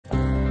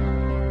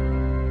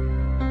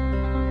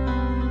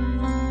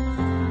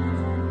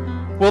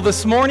Well,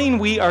 this morning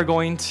we are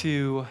going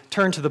to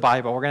turn to the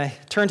Bible. We're going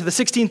to turn to the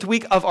 16th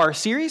week of our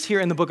series here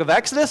in the book of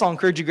Exodus. I'll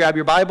encourage you to grab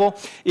your Bible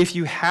if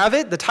you have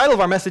it. The title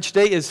of our message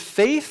today is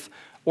Faith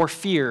or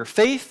Fear.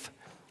 Faith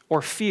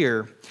or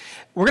Fear.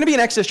 We're going to be in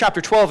Exodus chapter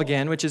 12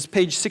 again, which is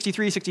page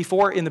 63,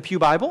 64 in the Pew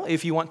Bible,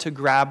 if you want to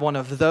grab one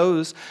of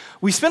those.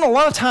 We spent a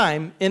lot of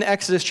time in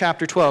Exodus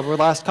chapter 12 over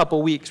the last couple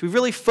of weeks. We've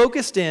really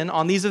focused in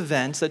on these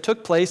events that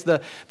took place,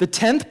 the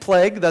 10th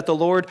plague that the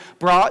Lord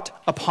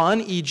brought upon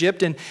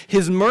Egypt and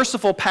his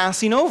merciful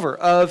passing over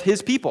of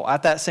his people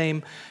at that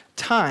same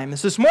time.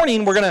 So this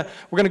morning, we're going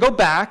to go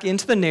back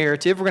into the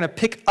narrative. We're going to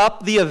pick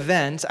up the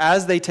events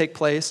as they take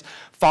place,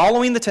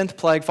 following the 10th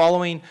plague,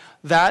 following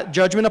that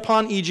judgment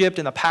upon Egypt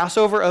and the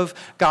Passover of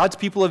God's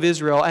people of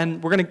Israel.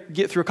 And we're going to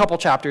get through a couple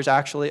chapters,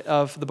 actually,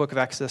 of the book of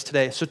Exodus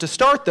today. So to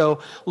start, though,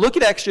 look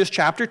at Exodus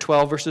chapter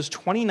 12, verses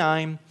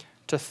 29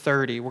 to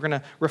 30. We're going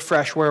to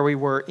refresh where we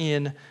were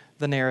in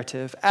the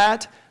narrative.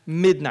 At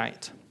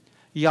midnight,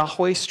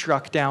 Yahweh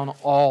struck down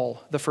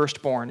all the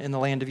firstborn in the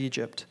land of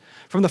Egypt,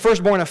 from the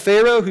firstborn of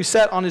Pharaoh who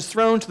sat on his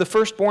throne to the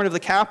firstborn of the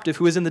captive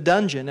who was in the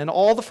dungeon, and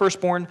all the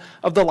firstborn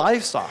of the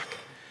livestock.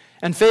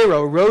 And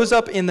Pharaoh rose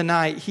up in the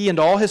night, he and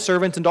all his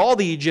servants and all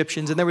the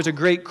Egyptians, and there was a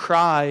great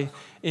cry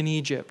in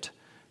Egypt,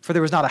 for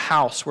there was not a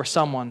house where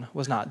someone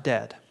was not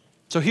dead.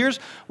 So here's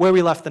where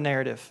we left the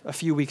narrative a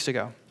few weeks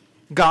ago.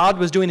 God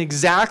was doing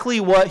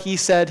exactly what he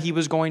said he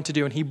was going to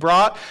do, and he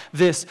brought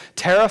this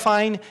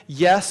terrifying,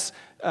 yes,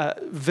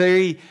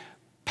 very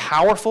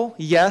powerful,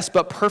 yes,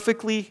 but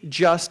perfectly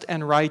just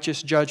and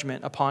righteous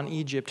judgment upon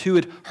Egypt, who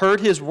had heard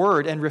his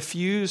word and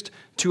refused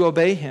to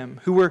obey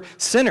him, who were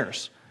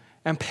sinners,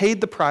 and paid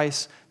the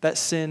price that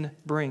sin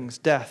brings,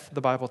 death,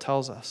 the Bible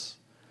tells us.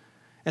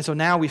 And so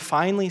now we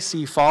finally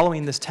see,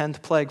 following this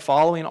 10th plague,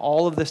 following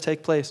all of this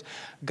take place,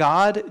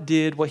 God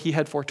did what he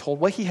had foretold,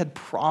 what he had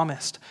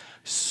promised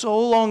so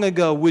long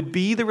ago would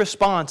be the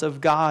response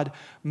of God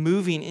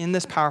moving in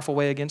this powerful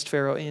way against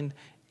Pharaoh in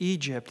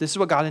Egypt. This is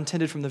what God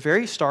intended from the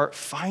very start,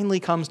 finally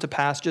comes to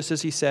pass, just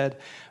as he said,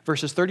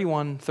 verses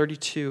 31,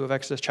 32 of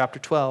Exodus chapter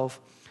 12.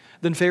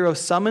 Then Pharaoh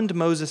summoned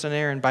Moses and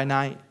Aaron by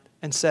night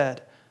and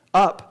said,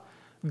 "Up,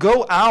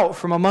 go out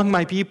from among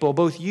my people,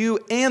 both you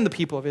and the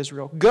people of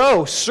Israel.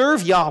 Go,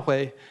 serve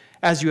Yahweh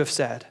as you have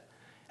said,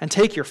 and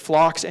take your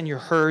flocks and your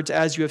herds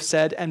as you have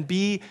said, and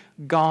be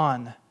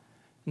gone,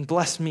 and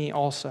bless me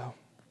also."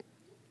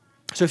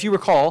 So if you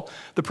recall,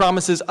 the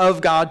promises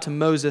of God to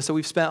Moses that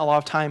we've spent a lot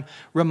of time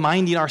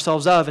reminding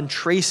ourselves of and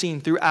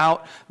tracing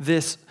throughout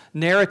this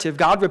narrative,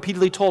 God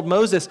repeatedly told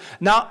Moses,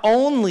 not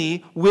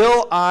only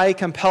will I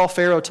compel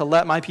Pharaoh to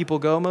let my people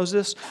go,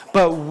 Moses,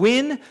 but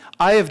when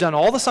I have done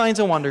all the signs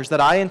and wonders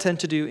that I intend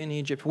to do in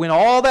Egypt, when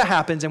all that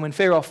happens and when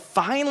Pharaoh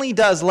finally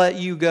does let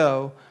you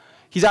go,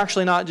 he's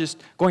actually not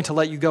just going to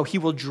let you go, he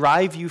will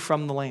drive you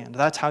from the land.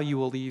 That's how you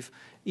will leave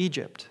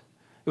Egypt.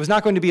 It was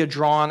not going to be a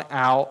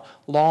drawn-out,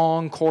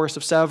 long course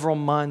of several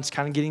months,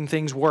 kind of getting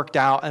things worked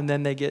out, and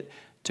then they get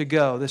to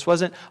go. This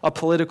wasn't a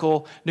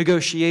political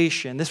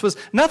negotiation. This was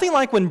nothing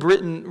like when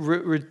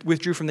Britain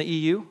withdrew from the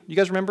EU. You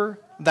guys remember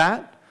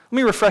that? Let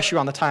me refresh you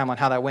on the timeline,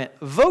 how that went.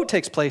 A vote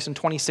takes place in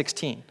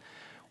 2016.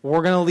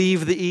 We're going to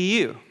leave the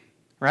EU,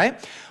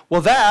 right?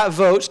 Well, that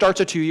vote starts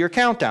a 2-year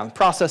countdown. The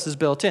process is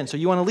built in. So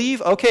you want to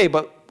leave? Okay,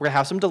 but we're going to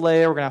have some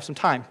delay, or we're going to have some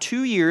time.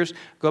 2 years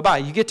go by.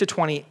 You get to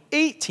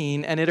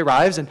 2018, and it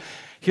arrives, and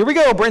here we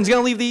go. Britain's going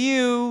to leave the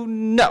EU.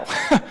 No,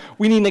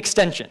 we need an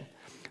extension.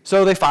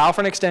 So they file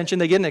for an extension,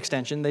 they get an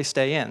extension, they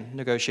stay in.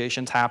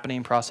 Negotiations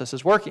happening, process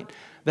is working.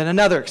 Then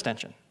another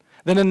extension.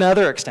 Then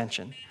another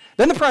extension.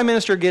 Then the prime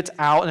minister gets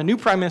out, and a new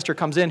prime minister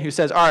comes in who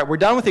says, all right, we're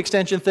done with the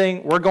extension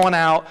thing. We're going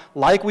out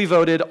like we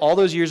voted all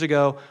those years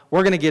ago.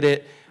 We're going to get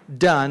it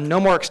done.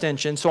 No more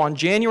extension. So on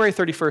January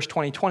 31st,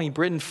 2020,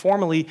 Britain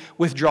formally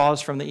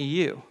withdraws from the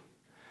EU.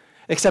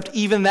 Except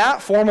even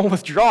that formal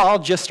withdrawal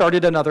just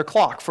started another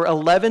clock. For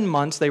 11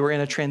 months, they were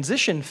in a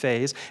transition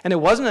phase, and it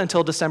wasn't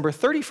until December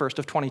 31st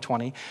of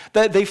 2020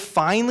 that they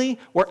finally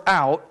were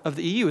out of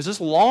the EU. It was this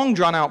long,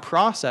 drawn-out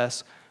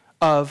process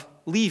of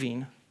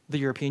leaving the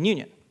European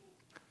Union.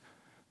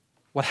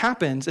 What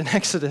happens in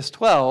Exodus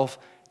 12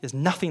 is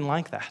nothing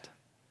like that.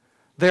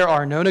 There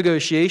are no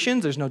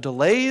negotiations, there's no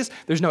delays,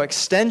 there's no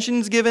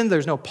extensions given,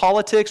 there's no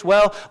politics.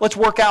 Well, let's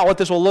work out what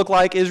this will look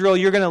like. Israel,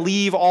 you're going to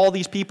leave all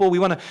these people. We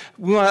want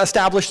to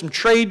establish some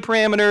trade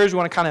parameters. We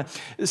want to kind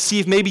of see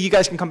if maybe you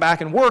guys can come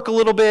back and work a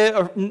little bit.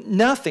 Or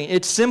nothing.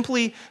 It's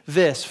simply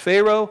this.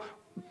 Pharaoh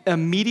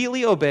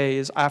immediately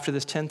obeys after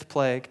this 10th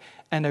plague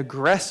and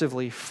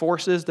aggressively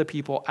forces the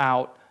people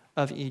out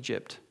of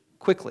Egypt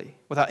quickly,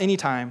 without any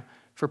time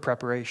for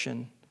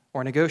preparation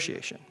or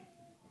negotiation.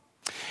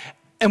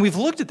 And we've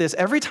looked at this,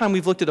 every time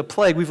we've looked at a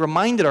plague, we've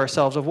reminded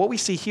ourselves of what we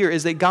see here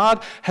is that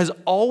God has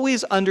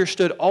always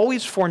understood,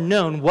 always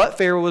foreknown what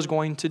Pharaoh was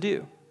going to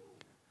do.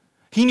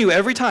 He knew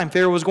every time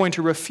Pharaoh was going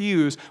to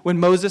refuse when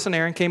Moses and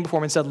Aaron came before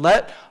him and said,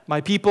 "Let my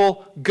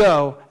people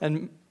go."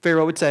 And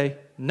Pharaoh would say,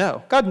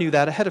 no. God knew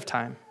that ahead of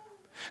time.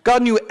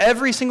 God knew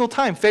every single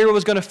time Pharaoh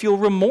was going to feel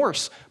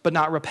remorse, but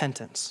not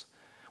repentance.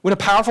 When a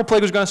powerful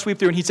plague was going to sweep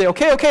through, and he'd say,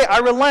 okay, I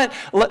relent.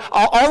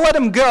 I'll let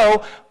him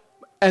go.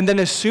 And then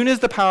as soon as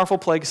the powerful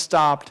plague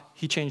stopped,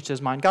 he changed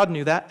his mind. God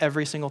knew that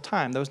every single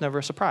time. That was never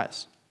a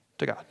surprise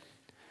to God.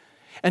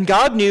 And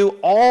God knew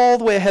all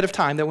the way ahead of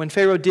time that when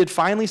Pharaoh did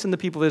finally send the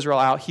people of Israel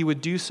out, he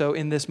would do so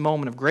in this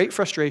moment of great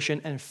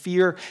frustration and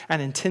fear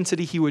and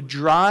intensity. He would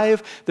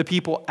drive the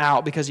people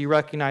out because he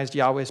recognized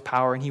Yahweh's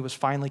power, and he was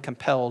finally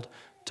compelled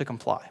to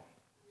comply.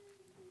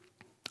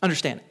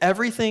 Understand,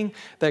 everything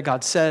that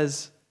God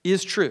says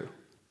is true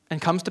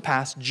and comes to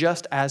pass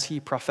just as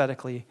he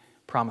prophetically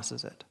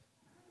promises it.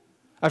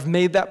 I've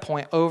made that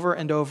point over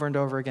and over and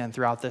over again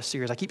throughout this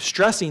series. I keep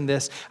stressing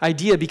this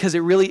idea because it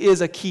really is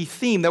a key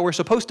theme that we're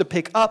supposed to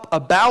pick up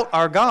about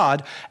our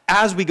God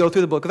as we go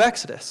through the book of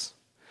Exodus.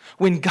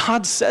 When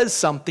God says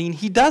something,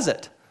 he does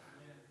it.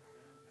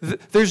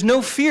 There's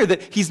no fear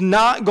that he's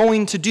not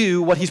going to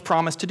do what he's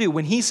promised to do.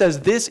 When he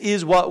says this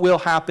is what will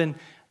happen,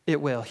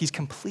 it will. He's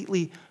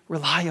completely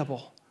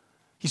reliable.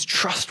 He's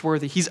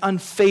trustworthy. He's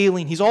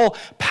unfailing. He's all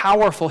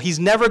powerful. He's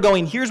never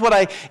going, here's what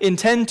I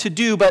intend to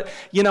do, but,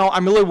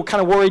 I'm really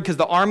kind of worried because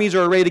the armies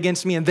are arrayed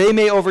against me and they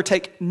may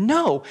overtake.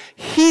 No,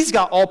 he's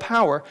got all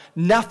power.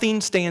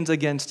 Nothing stands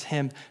against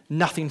him.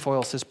 Nothing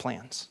foils his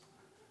plans.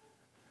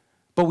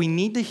 But we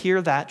need to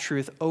hear that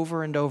truth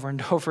over and over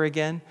and over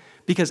again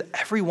because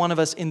every one of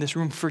us in this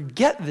room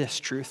forget this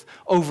truth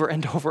over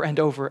and over and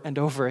over and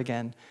over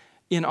again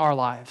in our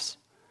lives.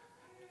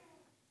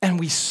 And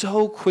we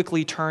so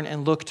quickly turn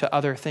and look to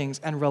other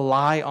things and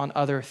rely on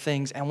other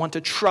things and want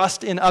to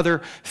trust in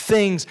other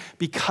things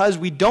because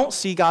we don't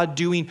see God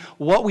doing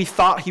what we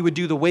thought he would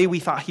do the way we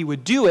thought he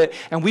would do it,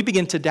 and we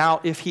begin to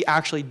doubt if he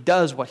actually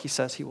does what he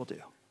says he will do.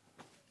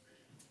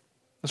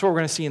 That's what we're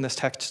going to see in this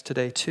text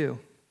today too.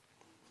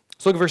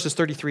 Let's look at verses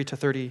 33 to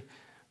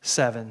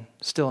 37,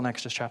 still in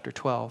Exodus chapter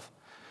 12.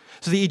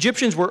 So the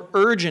Egyptians were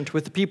urgent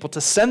with the people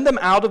to send them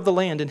out of the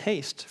land in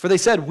haste, for they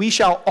said, we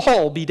shall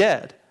all be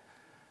dead.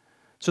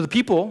 So the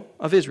people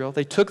of Israel,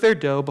 they took their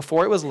dough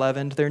before it was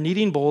leavened, their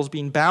kneading bowls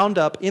being bound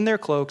up in their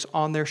cloaks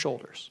on their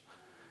shoulders.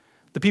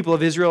 The people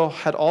of Israel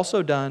had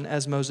also done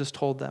as Moses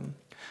told them.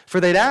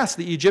 For they'd asked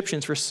the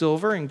Egyptians for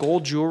silver and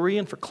gold jewelry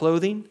and for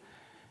clothing.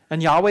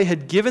 And Yahweh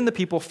had given the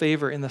people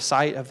favor in the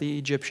sight of the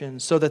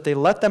Egyptians, so that they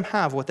let them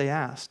have what they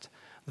asked.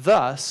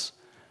 Thus,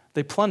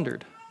 they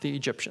plundered the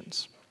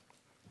Egyptians.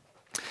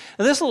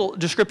 Now, this little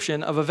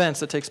description of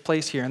events that takes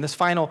place here, and this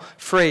final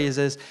phrase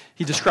as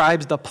he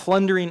describes the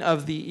plundering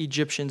of the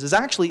Egyptians, is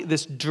actually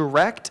this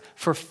direct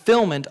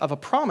fulfillment of a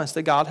promise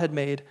that God had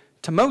made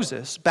to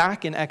Moses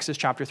back in Exodus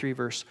chapter 3,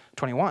 verse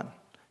 21.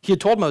 He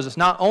had told Moses,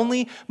 not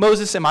only,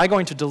 Moses, am I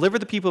going to deliver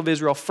the people of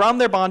Israel from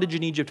their bondage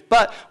in Egypt,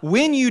 but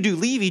when you do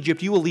leave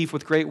Egypt, you will leave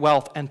with great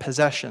wealth and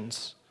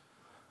possessions.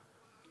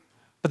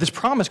 But this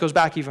promise goes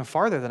back even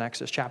farther than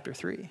Exodus chapter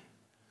 3.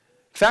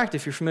 In fact,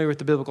 if you're familiar with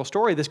the biblical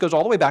story, this goes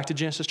all the way back to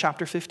Genesis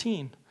chapter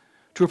 15,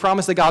 to a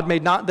promise that God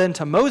made not then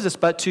to Moses,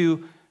 but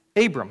to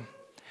Abram.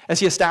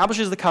 As he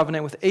establishes the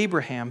covenant with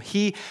Abraham,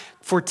 he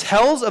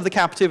foretells of the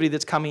captivity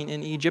that's coming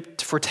in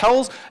Egypt,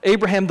 foretells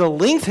Abraham the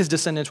length his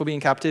descendants will be in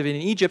captivity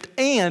in Egypt,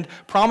 and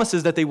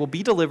promises that they will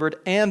be delivered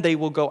and they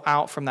will go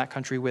out from that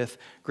country with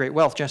great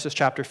wealth. Genesis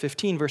chapter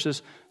 15,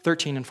 verses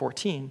 13 and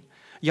 14.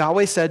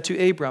 Yahweh said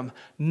to Abram,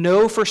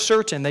 know for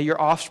certain that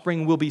your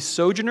offspring will be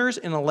sojourners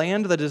in a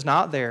land that is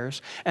not theirs,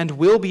 and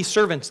will be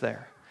servants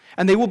there.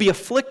 And they will be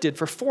afflicted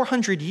for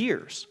 400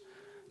 years.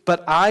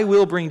 But I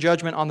will bring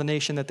judgment on the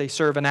nation that they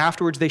serve, and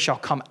afterwards they shall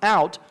come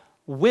out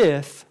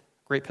with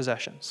great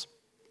possessions.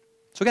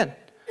 So again,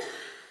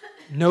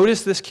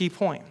 notice this key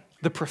point.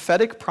 The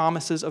prophetic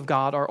promises of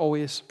God are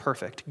always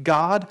perfect.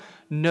 God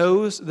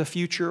knows the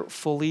future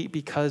fully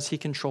because he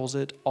controls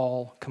it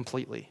all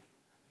completely.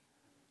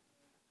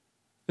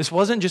 This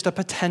wasn't just a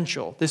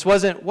potential. This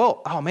wasn't,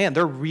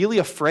 they're really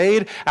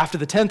afraid after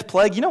the 10th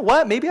plague. You know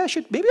what? Maybe I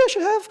should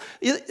have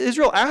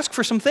Israel ask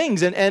for some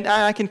things and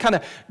I can kind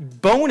of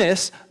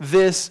bonus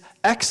this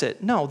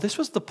exit. No, this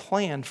was the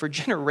plan for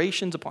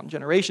generations upon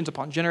generations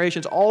upon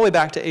generations, all the way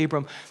back to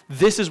Abram.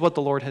 This is what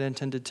the Lord had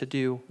intended to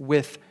do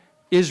with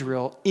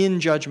Israel in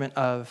judgment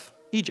of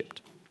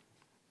Egypt.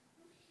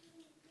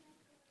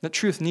 That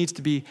truth needs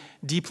to be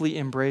deeply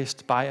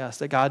embraced by us,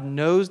 that God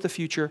knows the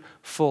future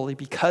fully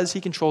because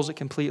he controls it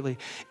completely,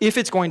 if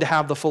it's going to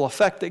have the full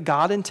effect that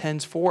God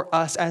intends for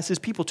us as his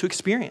people to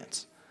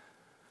experience.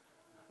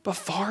 But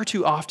far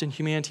too often,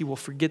 humanity will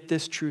forget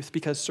this truth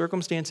because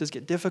circumstances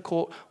get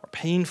difficult or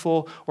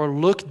painful or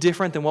look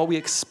different than what we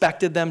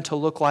expected them to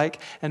look like,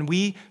 and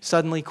we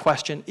suddenly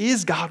question,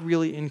 is God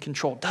really in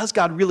control? Does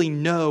God really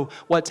know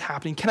what's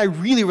happening? Can I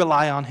really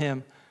rely on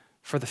him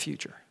for the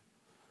future?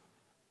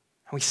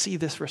 And we see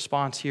this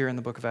response here in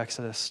the book of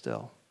Exodus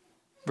still.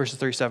 Verses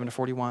 37 to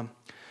 41.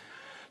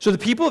 So the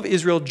people of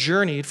Israel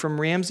journeyed from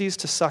Ramses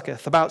to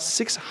Succoth, about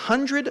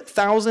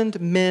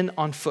 600,000 men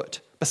on foot,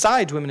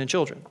 besides women and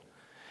children.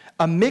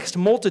 A mixed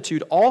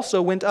multitude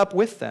also went up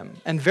with them,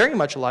 and very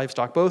much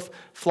livestock, both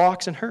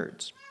flocks and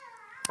herds.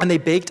 And they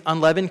baked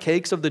unleavened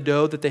cakes of the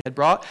dough that they had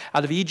brought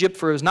out of Egypt,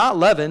 for it was not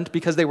leavened,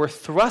 because they were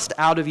thrust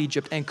out of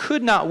Egypt and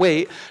could not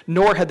wait,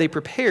 nor had they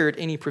prepared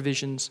any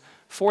provisions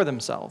for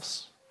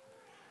themselves.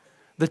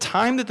 The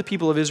time that the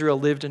people of Israel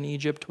lived in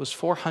Egypt was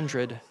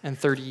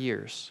 430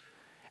 years.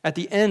 At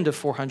the end of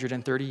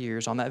 430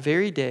 years, on that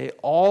very day,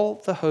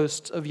 all the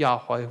hosts of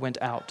Yahweh went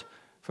out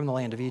from the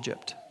land of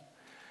Egypt.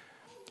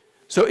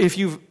 So if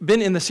you've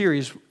been in the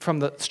series from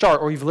the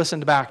start, or you've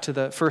listened back to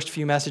the first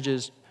few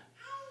messages,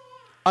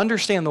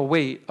 understand the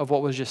weight of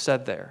what was just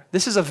said there.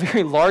 This is a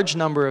very large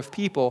number of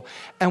people,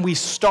 and we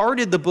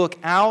started the book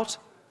out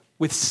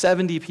with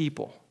 70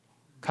 people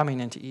coming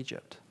into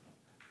Egypt.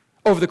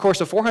 Over the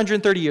course of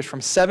 430 years,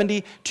 from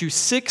 70 to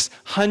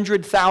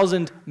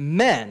 600,000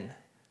 men.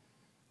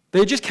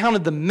 They just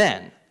counted the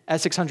men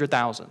as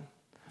 600,000.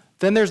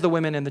 Then there's the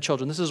women and the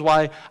children. This is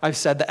why I've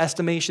said the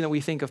estimation that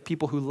we think of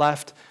people who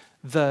left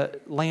the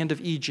land of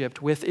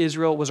Egypt with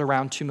Israel was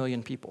around 2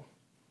 million people.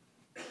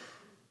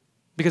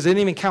 Because they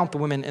didn't even count the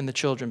women and the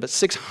children. But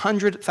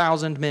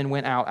 600,000 men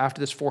went out after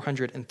this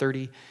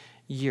 430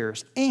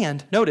 years.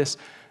 And notice,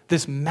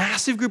 this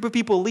massive group of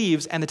people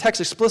leaves, and the text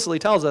explicitly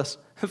tells us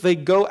they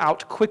go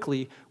out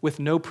quickly with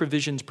no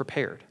provisions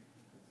prepared.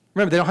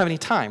 Remember, they don't have any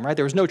time, right?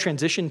 There was no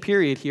transition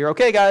period here.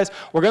 Okay, guys,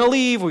 we're going to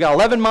leave. We got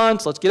 11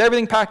 months. Let's get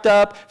everything packed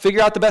up,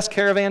 figure out the best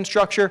caravan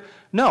structure.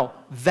 No,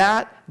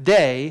 that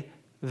day,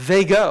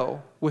 they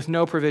go with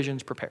no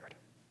provisions prepared.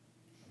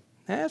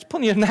 That's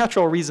plenty of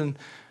natural reason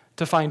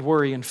to find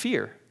worry and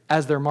fear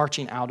as they're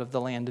marching out of the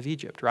land of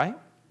Egypt, right?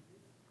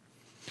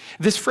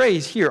 This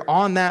phrase here,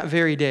 on that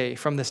very day,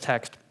 from this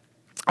text,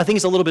 I think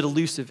it's a little bit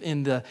elusive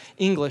in the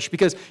English,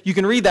 because you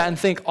can read that and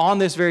think on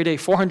this very day,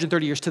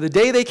 430 years, to the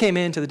day they came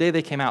in, to the day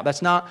they came out.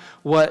 That's not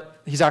what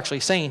he's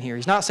actually saying here.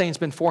 He's not saying it's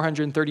been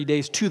 430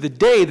 days to the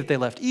day that they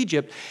left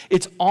Egypt.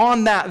 It's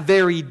on that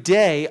very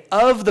day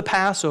of the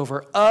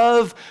Passover,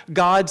 of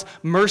God's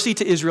mercy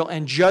to Israel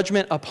and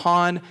judgment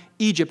upon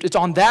Egypt. It's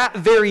on that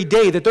very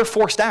day that they're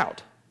forced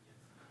out.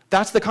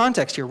 That's the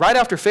context here. Right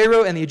after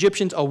Pharaoh and the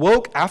Egyptians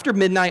awoke after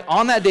midnight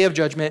on that day of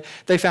judgment,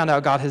 they found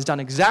out God has done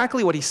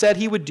exactly what he said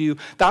he would do.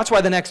 That's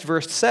why the next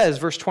verse says,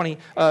 verse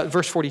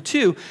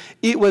 42,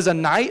 it was a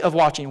night of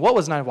watching. What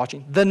was a night of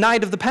watching? The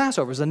night of the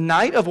Passover. It was a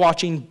night of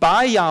watching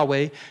by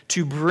Yahweh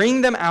to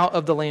bring them out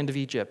of the land of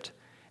Egypt.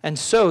 And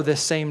so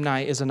this same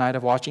night is a night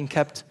of watching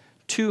kept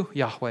to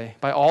Yahweh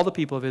by all the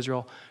people of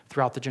Israel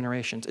throughout the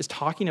generations. It's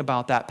talking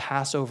about that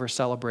Passover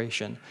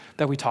celebration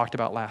that we talked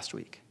about last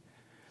week.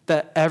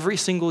 That every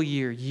single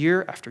year,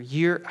 year after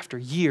year after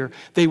year,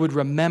 they would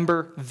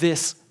remember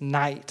this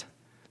night.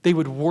 They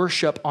would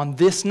worship on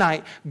this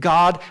night.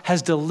 God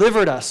has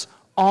delivered us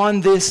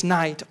on this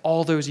night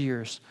all those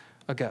years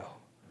ago.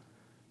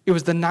 It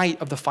was the night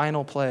of the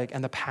final plague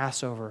and the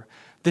Passover.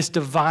 This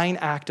divine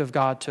act of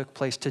God took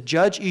place to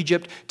judge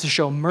Egypt, to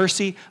show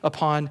mercy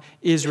upon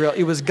Israel.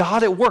 It was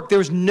God at work. There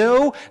was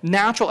no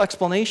natural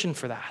explanation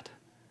for that.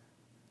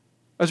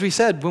 As we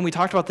said when we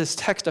talked about this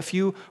text a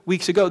few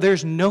weeks ago,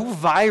 there's no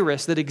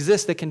virus that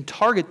exists that can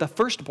target the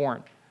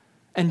firstborn,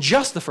 and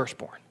just the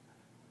firstborn.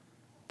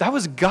 That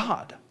was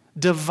God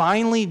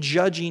divinely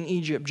judging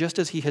Egypt just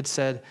as he had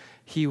said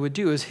he would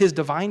do. It was his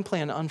divine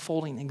plan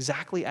unfolding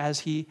exactly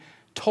as he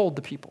told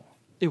the people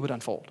it would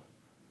unfold.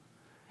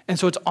 And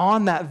so it's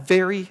on that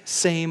very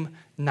same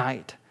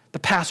night, the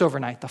Passover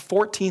night, the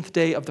 14th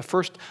day of the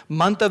first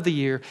month of the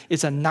year,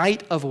 is a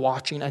night of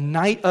watching, a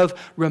night of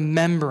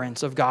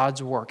remembrance of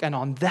God's work. And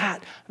on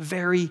that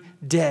very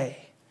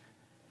day,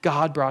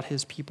 God brought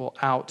his people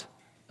out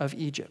of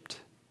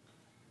Egypt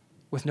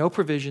with no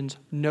provisions,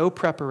 no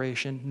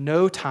preparation,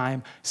 no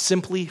time,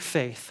 simply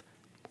faith.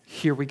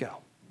 Here we go.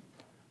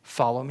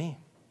 Follow me.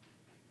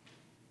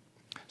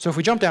 So if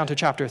we jump down to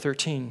chapter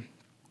 13,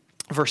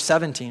 verse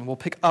 17, we'll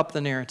pick up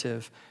the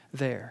narrative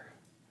there.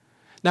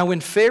 Now,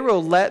 when Pharaoh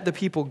let the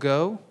people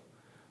go,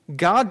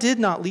 God did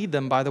not lead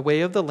them by the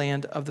way of the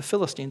land of the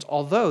Philistines,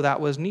 although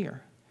that was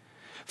near.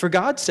 For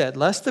God said,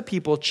 lest the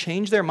people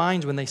change their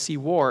minds when they see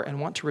war and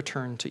want to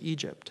return to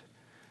Egypt.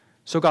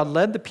 So God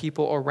led the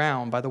people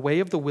around by the way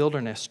of the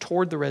wilderness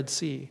toward the Red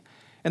Sea.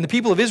 And the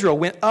people of Israel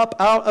went up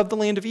out of the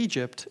land of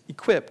Egypt,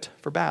 equipped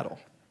for battle.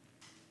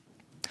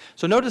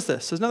 So notice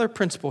this. There's another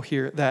principle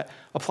here that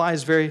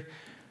applies very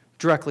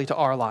directly to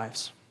our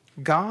lives.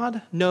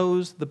 God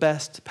knows the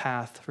best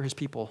path for his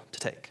people to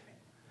take.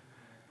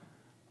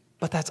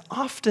 But that's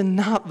often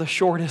not the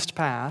shortest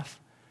path,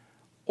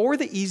 or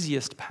the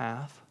easiest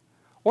path,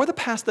 or the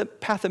path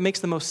that makes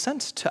the most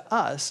sense to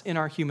us in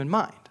our human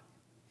mind.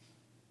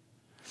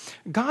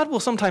 God will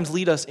sometimes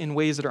lead us in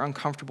ways that are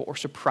uncomfortable or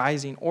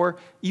surprising or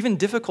even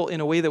difficult in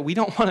a way that we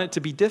don't want it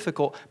to be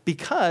difficult,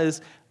 because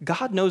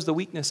God knows the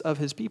weakness of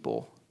his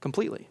people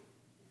completely.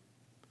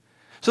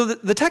 So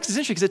the text is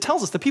interesting because it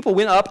tells us the people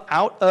went up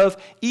out of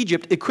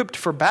Egypt equipped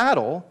for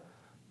battle,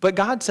 but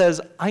God says,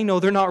 I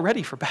know they're not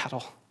ready for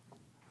battle.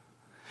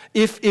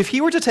 If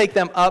he were to take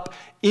them up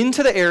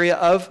into the area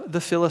of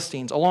the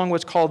Philistines, along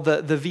what's called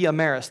the Via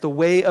Maris, the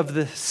way of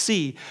the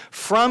sea,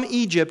 from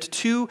Egypt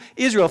to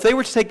Israel, if they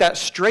were to take that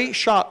straight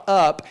shot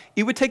up,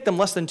 it would take them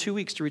less than 2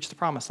 weeks to reach the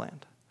promised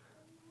land.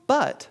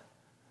 But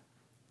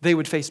they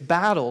would face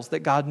battles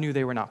that God knew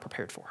they were not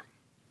prepared for.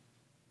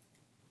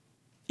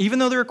 Even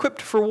though they're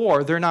equipped for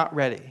war, they're not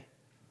ready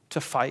to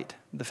fight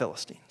the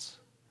Philistines.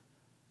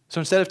 So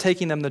instead of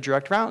taking them the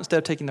direct route, instead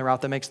of taking the route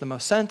that makes the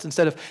most sense,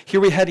 instead of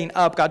here we're heading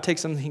up, God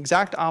takes them the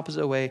exact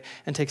opposite way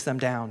and takes them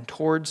down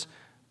towards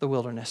the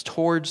wilderness,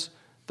 towards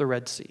the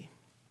Red Sea.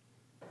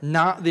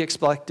 Not the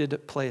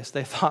expected place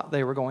they thought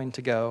they were going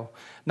to go,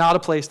 not a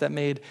place that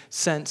made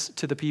sense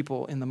to the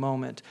people in the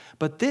moment.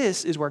 But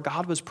this is where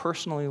God was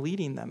personally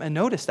leading them. And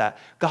notice that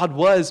God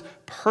was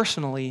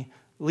personally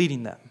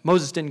leading them.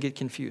 Moses didn't get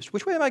confused.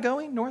 Which way am I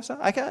going? North,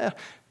 south?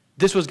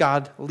 This was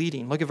God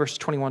leading. Look at verses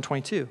 21,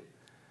 22.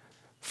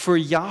 For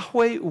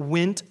Yahweh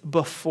went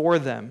before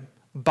them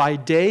by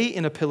day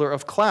in a pillar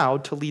of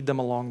cloud to lead them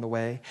along the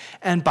way,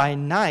 and by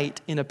night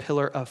in a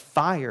pillar of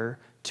fire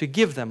to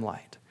give them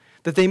light,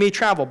 that they may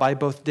travel by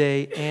both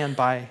day and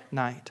by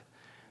night.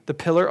 The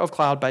pillar of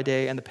cloud by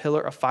day and the pillar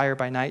of fire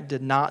by night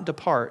did not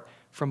depart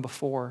from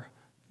before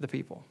the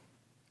people.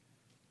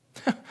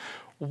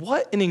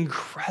 What an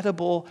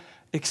incredible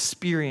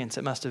experience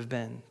it must have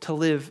been to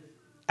live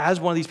as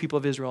one of these people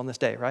of Israel in this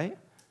day, right?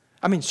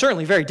 I mean,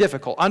 certainly very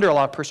difficult, under a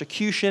lot of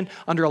persecution,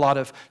 under a lot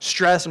of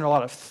stress, under a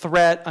lot of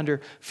threat, under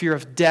fear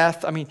of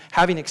death. I mean,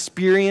 having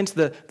experienced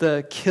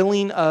the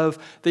killing of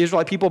the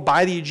Israelite people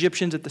by the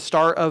Egyptians at the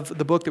start of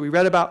the book that we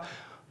read about.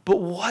 But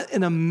what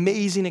an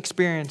amazing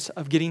experience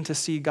of getting to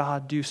see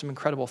God do some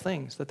incredible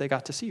things that they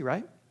got to see,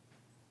 right?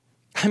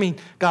 I mean,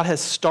 God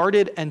has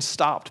started and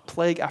stopped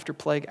plague after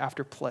plague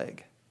after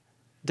plague,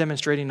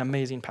 demonstrating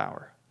amazing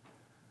power.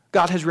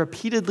 God has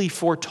repeatedly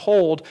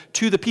foretold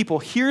to the people,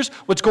 here's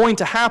what's going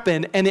to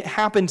happen, and it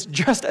happens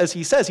just as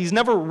he says. He's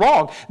never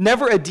wrong,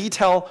 never a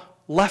detail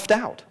left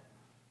out.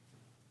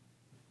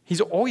 He's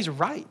always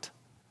right.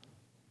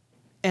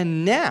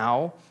 And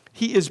now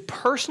he is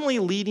personally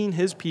leading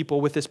his people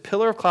with this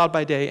pillar of cloud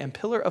by day and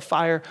pillar of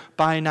fire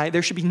by night.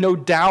 There should be no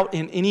doubt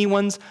in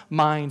anyone's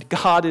mind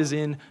God is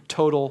in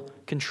total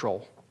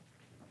control.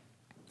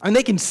 And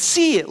they can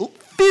see it,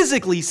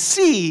 physically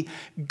see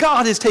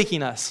God is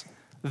taking us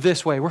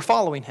this way. We're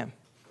following him.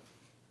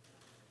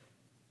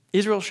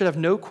 Israel should have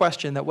no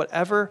question that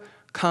whatever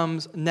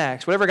comes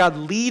next, whatever God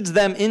leads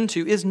them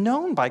into, is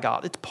known by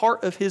God. It's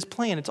part of his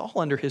plan. It's all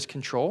under his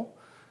control.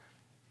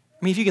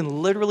 I mean, if you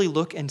can literally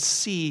look and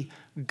see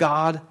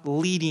God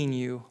leading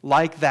you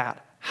like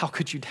that, how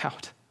could you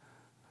doubt?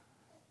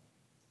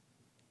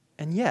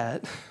 And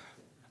yet,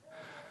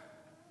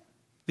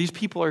 these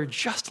people are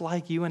just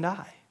like you and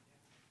I.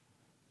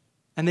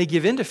 And they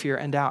give in to fear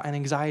and doubt and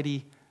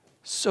anxiety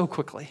so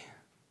quickly.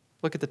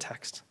 Look at the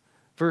text.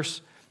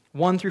 Verse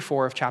 1 through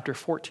 4 of chapter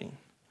 14.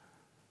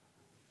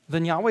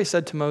 Then Yahweh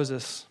said to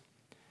Moses,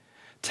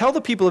 "Tell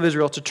the people of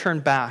Israel to turn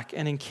back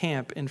and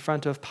encamp in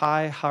front of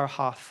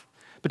Pi-hahiroth,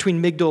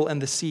 between Migdol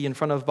and the sea, in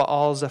front of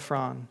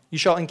Baal-Zephon. You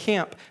shall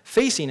encamp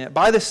facing it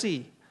by the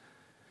sea.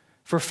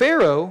 For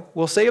Pharaoh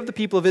will say of the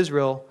people of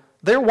Israel,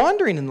 they're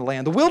wandering in the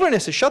land. The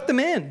wilderness has shut them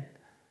in.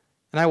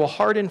 And I will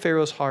harden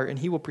Pharaoh's heart, and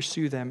he will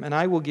pursue them, and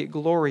I will get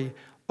glory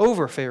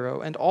over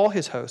Pharaoh and all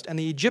his host, and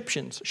the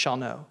Egyptians shall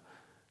know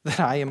that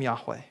I am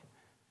Yahweh."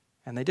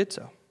 And they did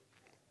so.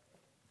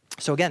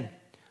 So again,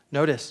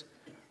 notice,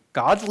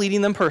 God's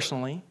leading them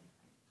personally,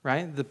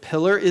 right? The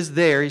pillar is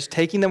there. He's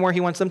taking them where he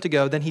wants them to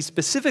go. Then he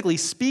specifically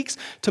speaks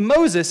to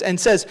Moses and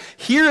says,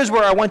 here is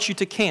where I want you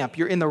to camp.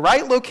 You're in the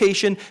right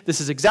location. This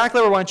is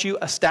exactly where I want you.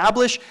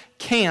 Establish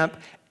camp.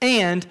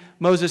 And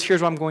Moses,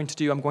 here's what I'm going to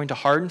do. I'm going to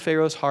harden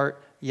Pharaoh's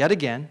heart yet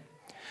again.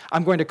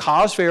 I'm going to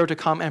cause Pharaoh to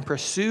come and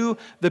pursue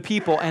the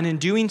people, and in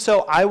doing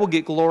so, I will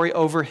get glory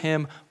over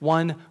him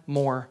one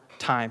more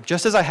time,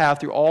 just as I have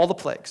through all the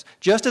plagues,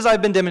 just as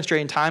I've been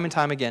demonstrating time and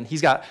time again.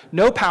 He's got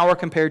no power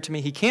compared to me.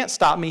 He can't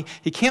stop me.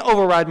 He can't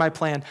override my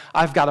plan.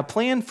 I've got a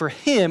plan for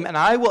him, and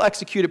I will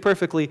execute it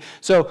perfectly.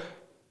 So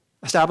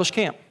establish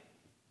camp.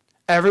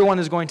 Everyone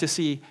is going to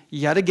see,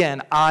 yet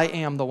again, I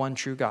am the one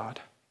true God.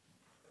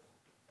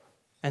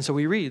 And so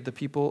we read the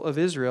people of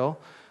Israel,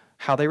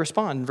 how they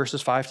respond in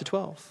verses 5 to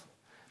 12.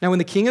 Now, when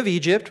the king of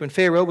Egypt, when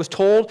Pharaoh was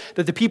told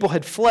that the people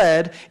had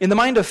fled, in the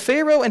mind of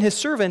Pharaoh and his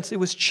servants, it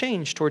was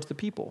changed towards the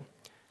people.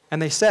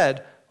 And they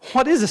said,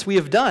 what is this we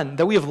have done,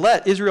 that we have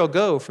let Israel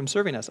go from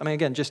serving us? I mean,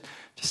 again, just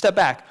step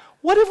back.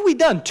 What have we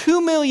done? 2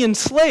 million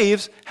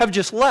slaves have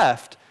just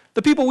left.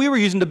 The people we were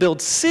using to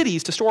build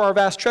cities to store our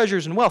vast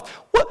treasures and wealth.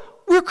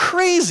 What? We're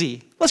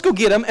crazy. Let's go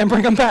get them and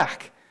bring them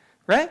back,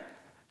 right?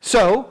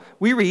 So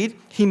we read,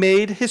 he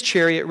made his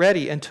chariot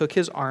ready and took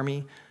his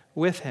army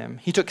with him.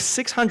 He took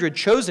 600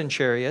 chosen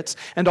chariots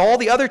and all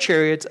the other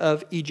chariots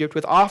of Egypt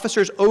with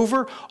officers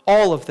over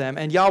all of them.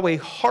 And Yahweh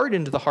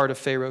hardened the heart of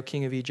Pharaoh,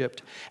 king of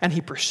Egypt, and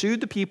he pursued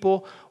the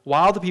people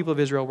while the people of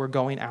Israel were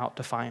going out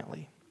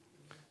defiantly.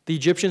 The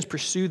Egyptians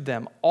pursued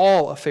them,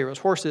 all of Pharaoh's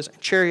horses and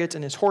chariots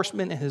and his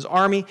horsemen and his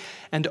army,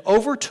 and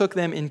overtook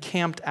them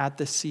encamped at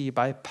the sea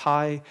by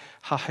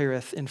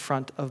Pi-hahiroth in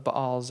front of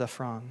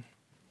Baal-zephon.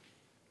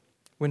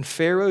 When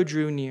Pharaoh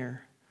drew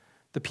near,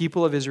 the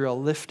people of Israel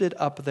lifted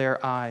up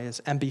their eyes,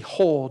 and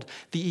behold,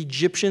 the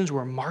Egyptians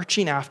were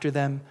marching after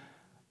them,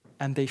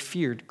 and they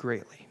feared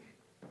greatly.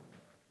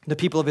 The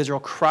people of Israel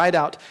cried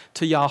out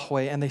to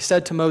Yahweh, and they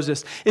said to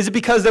Moses, "Is it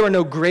because there were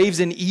no graves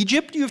in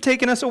Egypt you have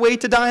taken us away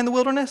to die in the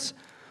wilderness?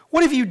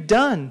 What have you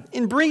done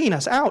in bringing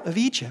us out of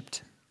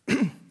Egypt?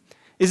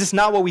 Is this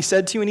not what we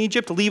said to you in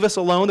Egypt? Leave us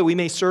alone that we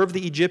may serve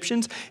the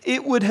Egyptians.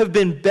 It would have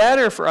been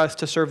better for us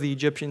to serve the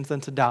Egyptians than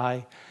to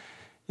die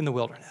in the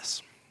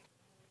wilderness."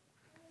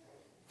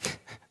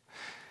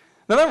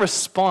 Now that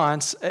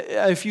response,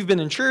 if you've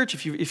been in church,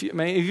 even if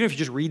you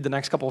just read the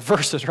next couple of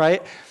verses,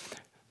 right?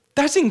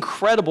 That's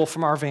incredible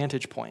from our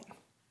vantage point.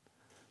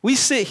 We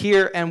sit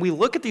here and we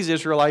look at these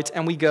Israelites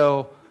and we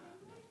go,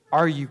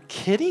 are you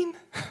kidding?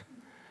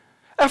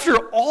 After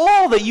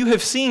all that you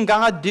have seen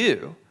God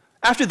do,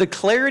 after the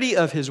clarity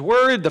of his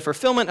word, the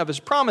fulfillment of his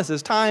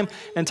promises time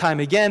and time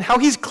again, how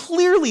he's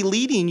clearly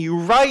leading you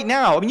right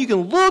now. I mean, you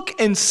can look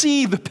and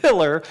see the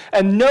pillar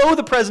and know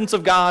the presence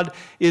of God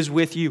is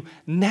with you.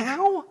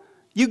 Now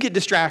you get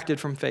distracted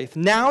from faith.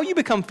 Now you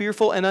become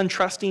fearful and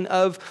untrusting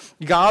of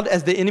God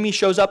as the enemy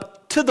shows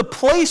up to the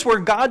place where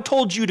God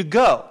told you to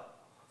go.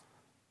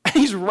 And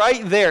he's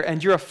right there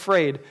and you're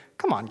afraid.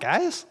 Come on,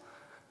 guys.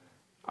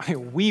 I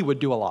mean, we would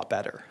do a lot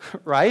better,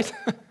 right?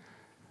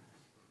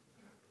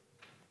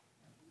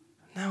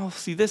 Now,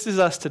 see, this is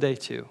us today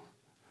too.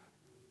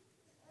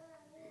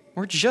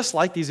 We're just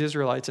like these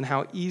Israelites in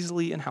how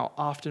easily and how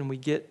often we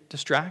get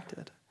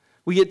distracted.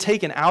 We get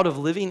taken out of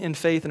living in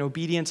faith and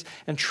obedience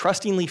and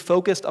trustingly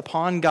focused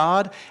upon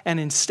God, and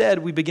instead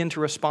we begin to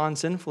respond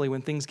sinfully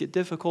when things get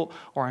difficult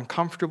or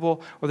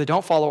uncomfortable, or they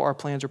don't follow our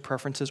plans or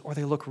preferences, or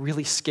they look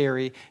really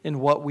scary in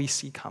what we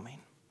see coming.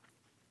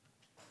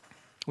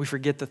 We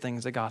forget the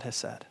things that God has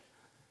said.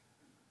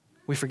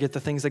 We forget the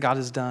things that God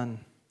has done.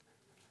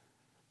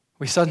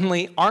 We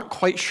suddenly aren't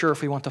quite sure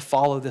if we want to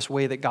follow this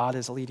way that God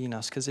is leading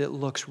us because it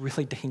looks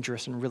really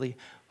dangerous and really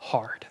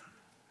hard.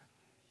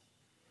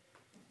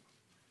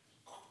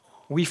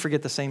 We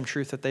forget the same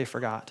truth that they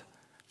forgot.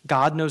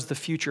 God knows the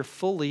future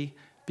fully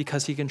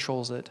because he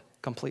controls it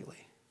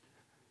completely.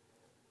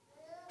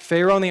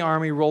 Pharaoh and the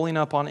army rolling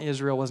up on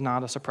Israel was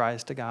not a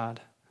surprise to God.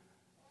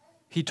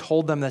 He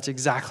told them that's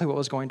exactly what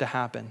was going to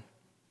happen.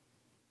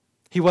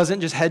 He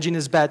wasn't just hedging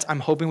his bets. I'm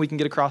hoping we can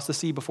get across the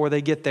sea before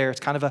they get there. It's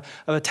kind of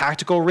a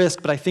tactical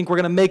risk, but I think we're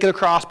going to make it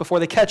across before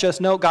they catch us.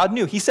 No, God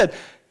knew. He said,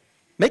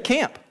 make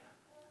camp.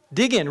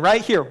 Dig in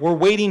right here. We're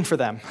waiting for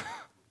them.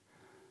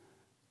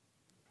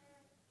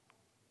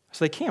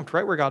 So they camped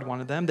right where God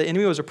wanted them. The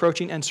enemy was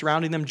approaching and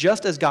surrounding them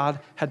just as God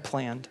had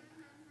planned.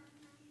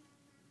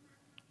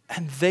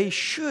 And they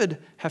should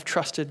have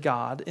trusted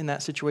God in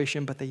that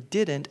situation, but they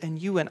didn't. And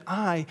you and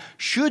I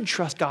should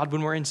trust God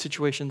when we're in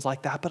situations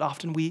like that, but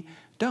often we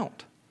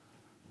don't.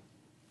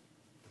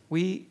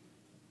 We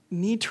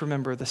need to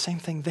remember the same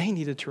thing they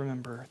needed to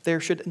remember. There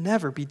should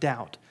never be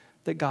doubt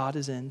that God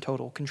is in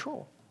total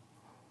control.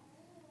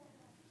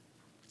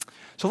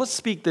 So let's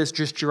speak this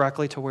just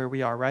directly to where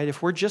we are, right?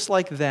 If we're just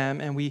like them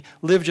and we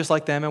live just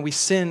like them and we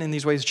sin in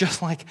these ways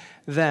just like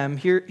them,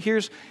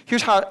 here's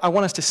how I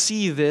want us to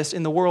see this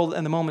in the world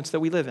and the moments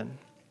that we live in.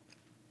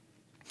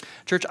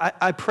 Church,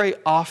 I pray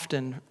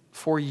often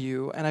for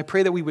you, and I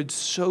pray that we would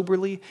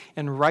soberly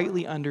and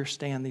rightly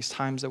understand these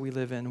times that we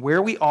live in,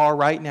 where we are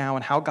right now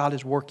and how God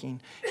is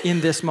working in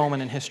this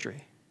moment in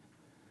history.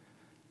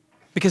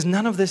 Because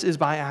none of this is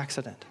by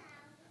accident.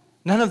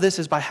 None of this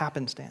is by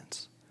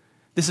happenstance.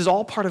 This is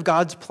all part of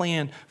God's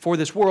plan for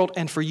this world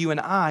and for you and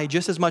I,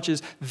 just as much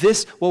as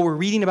this, what we're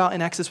reading about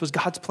in Exodus, was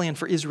God's plan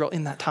for Israel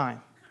in that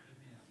time.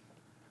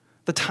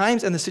 The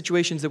times and the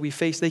situations that we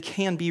face, they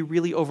can be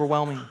really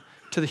overwhelming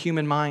to the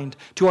human mind,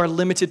 to our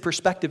limited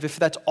perspective, if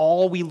that's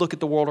all we look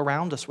at the world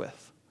around us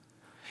with.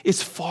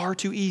 It's far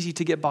too easy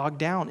to get bogged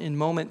down in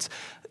moments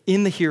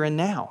in the here and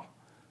now,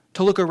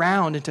 to look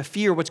around and to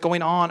fear what's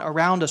going on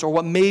around us or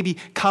what may be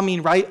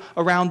coming right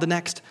around the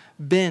next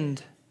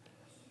bend.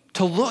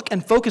 To look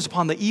and focus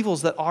upon the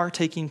evils that are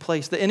taking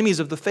place, the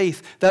enemies of the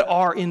faith that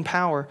are in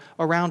power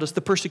around us,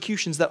 the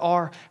persecutions that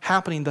are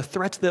happening, the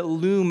threats that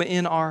loom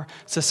in our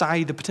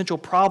society, the potential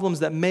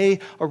problems that may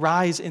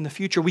arise in the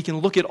future. We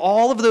can look at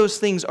all of those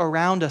things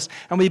around us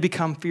and we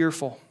become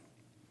fearful.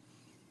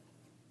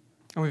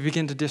 And we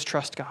begin to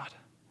distrust God.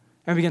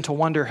 And we begin to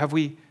wonder,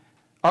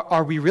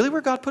 are we really where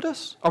God put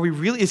us?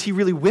 Is he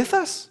really with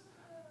us?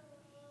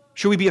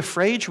 Should we be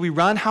afraid? Should we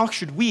run? How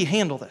should we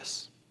handle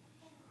this?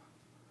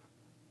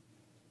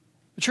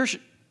 Church,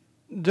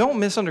 don't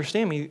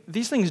misunderstand me.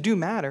 These things do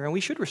matter, and we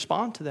should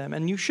respond to them,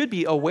 and you should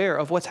be aware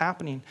of what's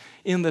happening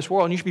in this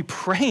world, and you should be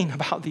praying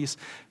about these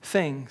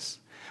things.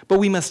 But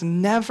we must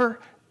never,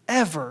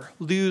 ever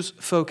lose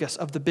focus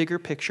of the bigger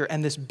picture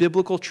and this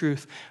biblical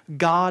truth.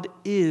 God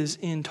is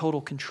in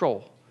total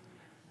control,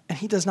 and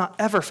he does not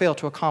ever fail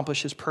to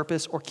accomplish his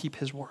purpose or keep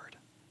his word.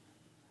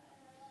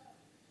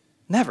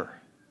 Never.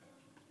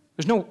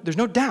 There's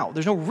no doubt.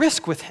 There's no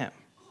risk with him.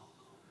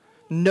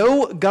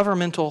 No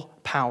governmental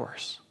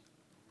powers.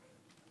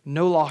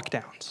 No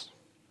lockdowns.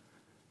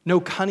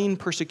 No cunning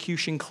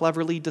persecution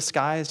cleverly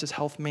disguised as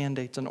health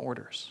mandates and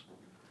orders.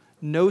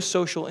 No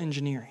social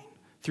engineering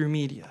through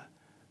media.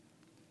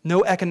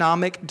 No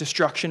economic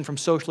destruction from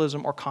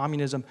socialism or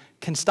communism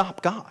can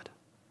stop God.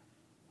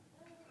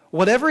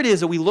 Whatever it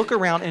is that we look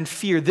around and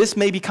fear, this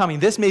may be coming,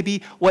 this may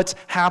be what's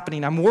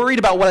happening, I'm worried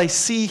about what I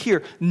see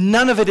here,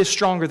 none of it is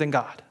stronger than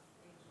God.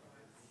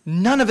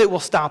 None of it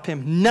will stop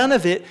him. None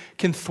of it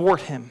can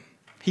thwart him.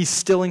 He's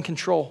still in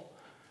control.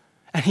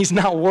 And he's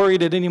not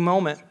worried at any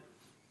moment.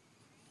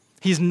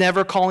 He's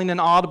never calling an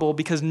audible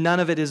because none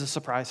of it is a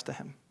surprise to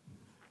him.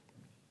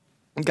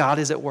 God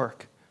is at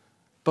work.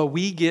 But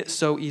we get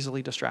so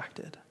easily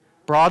distracted.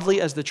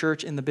 Broadly as the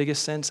church in the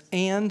biggest sense,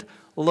 and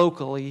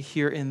locally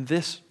here in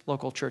this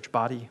local church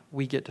body,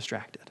 we get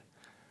distracted.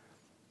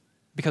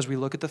 Because we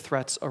look at the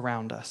threats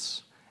around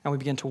us, and we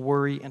begin to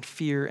worry and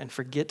fear and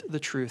forget the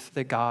truth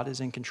that God is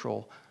in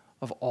control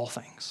of all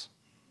things.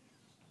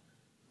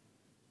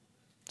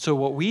 So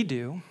what we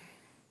do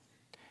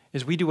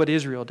is we do what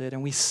Israel did,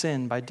 and we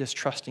sin by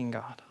distrusting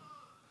God.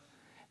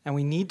 And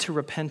we need to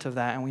repent of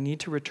that, and we need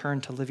to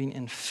return to living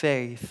in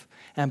faith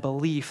and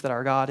belief that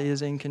our God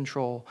is in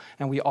control,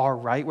 and we are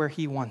right where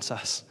he wants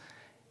us,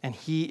 and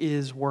he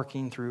is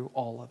working through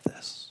all of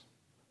this.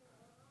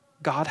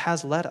 God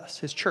has led us,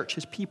 his church,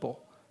 his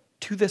people,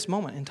 to this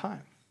moment in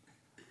time.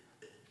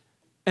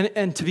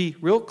 And to be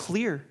real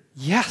clear,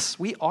 yes,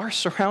 we are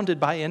surrounded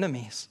by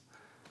enemies.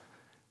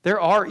 There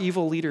are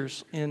evil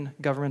leaders in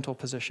governmental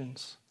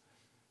positions.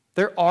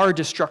 There are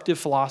destructive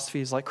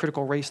philosophies like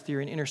critical race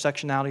theory and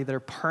intersectionality that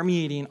are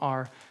permeating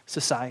our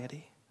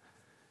society.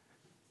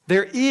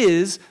 There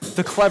is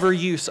the clever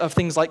use of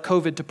things like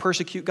COVID to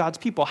persecute God's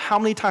people. How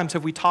many times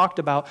have we talked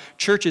about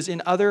churches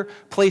in other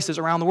places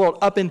around the world,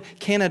 up in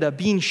Canada,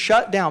 being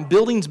shut down,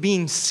 buildings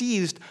being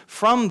seized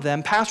from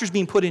them, pastors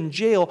being put in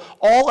jail,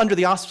 all under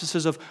the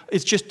auspices of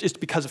it's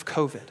because of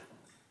COVID.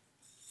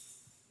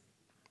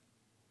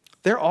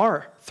 There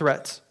are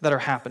threats that are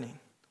happening.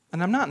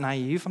 And I'm not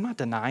naive. I'm not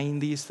denying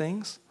these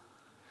things.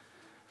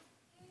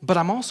 But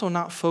I'm also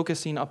not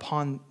focusing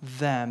upon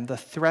them, the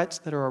threats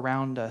that are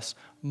around us,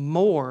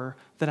 more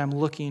than I'm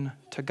looking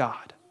to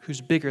God,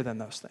 who's bigger than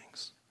those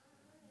things.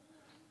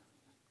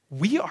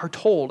 We are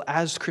told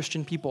as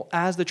Christian people,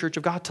 as the church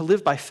of God, to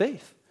live by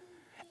faith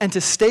and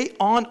to stay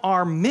on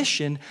our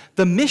mission,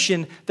 the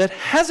mission that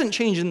hasn't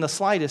changed in the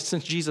slightest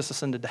since Jesus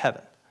ascended to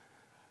heaven.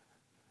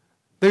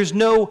 There's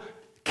no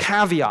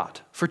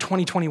caveat for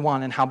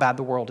 2021 and how bad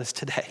the world is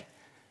today.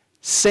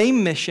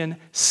 Same mission,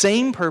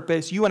 same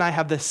purpose. You and I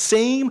have the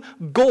same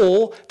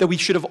goal that we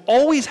should have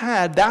always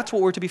had. That's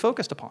what we're to be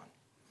focused upon.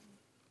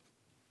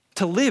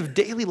 To live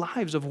daily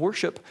lives of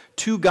worship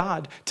to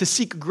God, to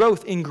seek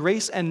growth in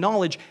grace and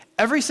knowledge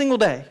every single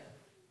day,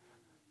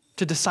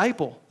 to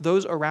disciple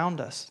those around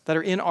us that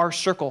are in our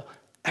circle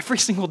every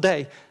single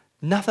day.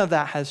 Nothing of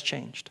that has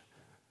changed.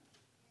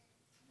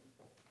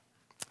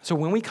 So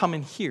when we come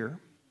in here,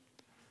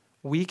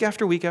 week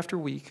after week after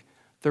week,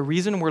 the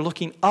reason we're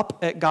looking up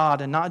at God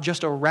and not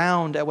just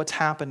around at what's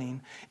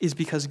happening is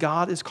because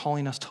God is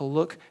calling us to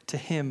look to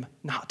him,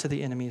 not to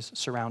the enemies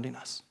surrounding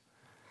us.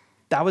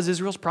 That was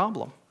Israel's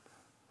problem.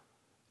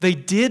 They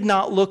did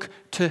not look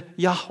to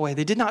Yahweh.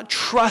 They did not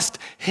trust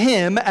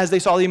him as they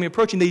saw the enemy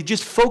approaching. They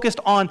just focused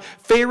on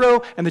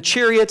Pharaoh and the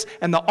chariots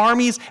and the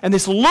armies, and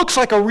this looks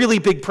like a really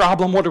big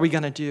problem. What are we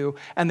going to do?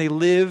 And they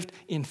lived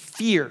in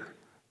fear.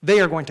 They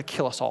are going to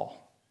kill us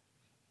all.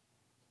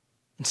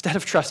 Instead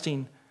of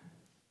trusting,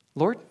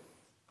 Lord,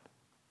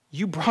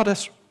 you brought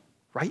us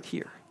right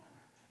here.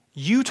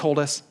 You told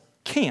us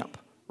camp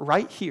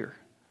right here.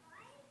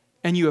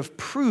 And you have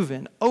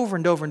proven over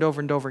and over and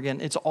over and over again,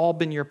 it's all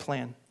been your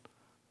plan.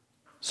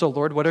 So,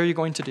 Lord, what are you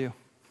going to do?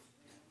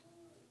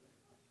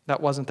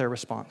 That wasn't their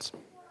response.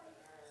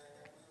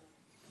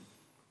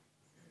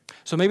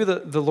 So maybe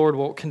the Lord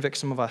will convict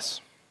some of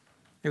us.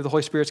 Maybe the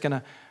Holy Spirit's going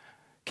to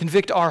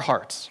convict our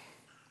hearts.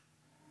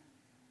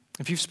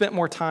 If you've spent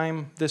more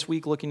time this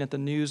week looking at the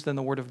news than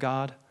the Word of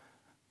God,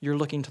 you're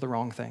looking to the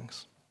wrong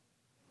things.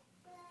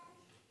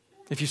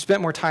 If you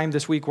spent more time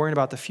this week worrying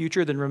about the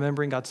future than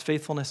remembering God's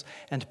faithfulness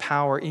and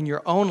power in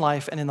your own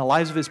life and in the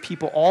lives of his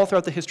people all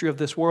throughout the history of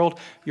this world,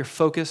 you're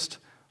focused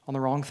on the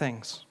wrong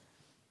things.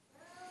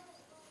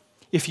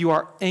 If you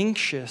are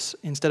anxious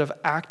instead of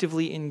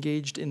actively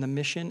engaged in the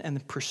mission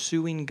and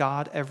pursuing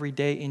God every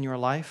day in your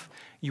life,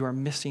 you are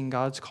missing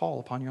God's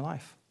call upon your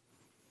life.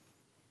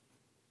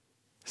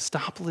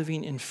 Stop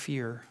living in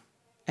fear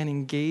and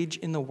engage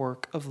in the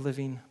work of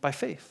living by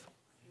faith.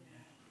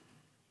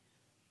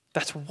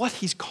 That's what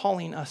he's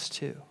calling us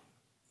to.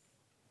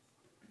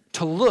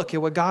 To look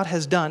at what God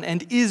has done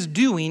and is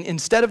doing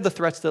instead of the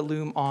threats that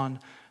loom on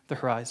the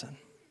horizon.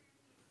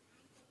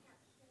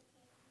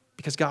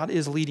 Because God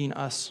is leading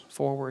us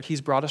forward.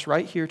 He's brought us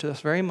right here to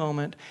this very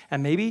moment,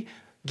 and maybe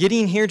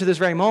Getting here to this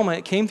very moment,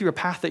 it came through a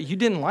path that you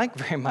didn't like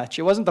very much.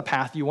 It wasn't the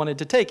path you wanted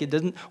to take.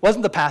 It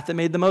wasn't the path that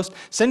made the most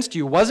sense to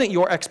you. It wasn't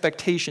your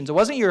expectations. It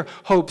wasn't your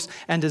hopes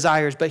and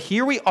desires. But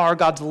here we are.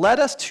 God's led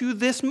us to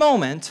this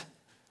moment,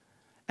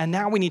 and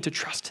now we need to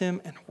trust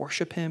him and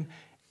worship him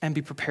and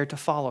be prepared to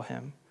follow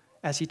him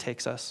as he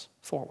takes us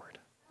forward.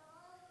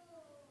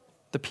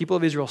 The people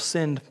of Israel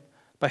sinned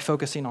by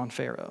focusing on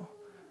Pharaoh,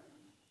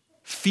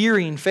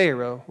 fearing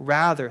Pharaoh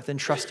rather than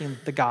trusting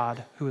the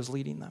God who is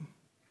leading them.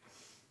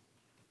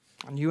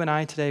 And you and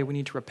I today, we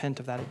need to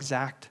repent of that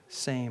exact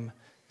same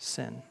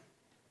sin.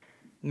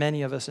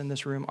 Many of us in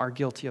this room are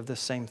guilty of this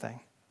same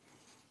thing.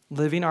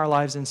 Living our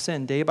lives in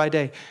sin day by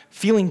day,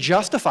 feeling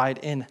justified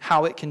in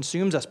how it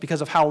consumes us because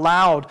of how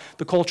loud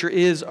the culture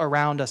is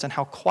around us and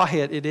how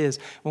quiet it is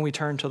when we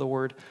turn to the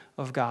Word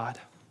of God.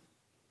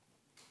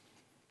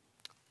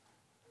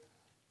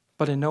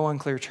 But in no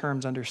unclear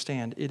terms,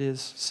 understand it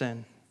is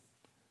sin.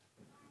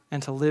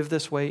 And to live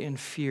this way in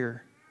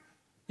fear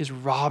is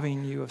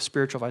robbing you of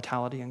spiritual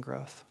vitality and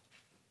growth.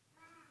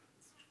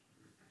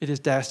 It is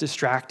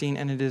distracting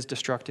and it is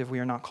destructive. We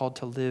are not called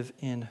to live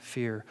in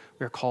fear.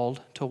 We are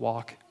called to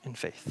walk in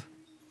faith.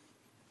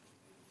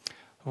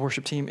 The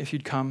worship team, if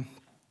you'd come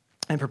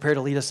and prepare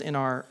to lead us in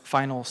our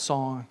final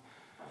song.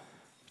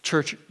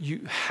 Church,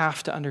 you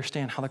have to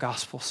understand how the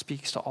gospel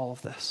speaks to all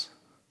of this.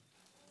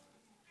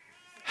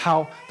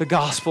 How the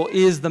gospel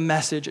is the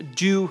message.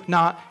 Do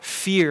not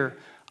fear.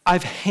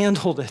 I've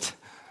handled it.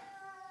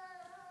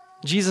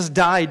 Jesus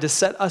died to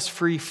set us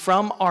free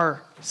from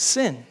our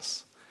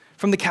sins,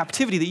 from the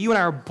captivity that you and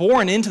I are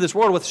born into this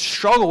world with,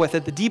 struggle with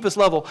at the deepest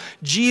level.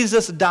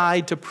 Jesus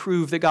died to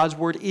prove that God's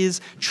word is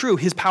true.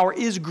 His power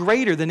is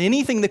greater than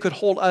anything that could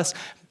hold us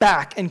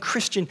back. And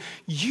Christian,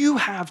 you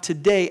have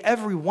today,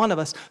 every one of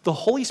us, the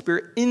Holy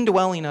Spirit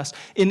indwelling us,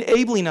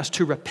 enabling us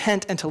to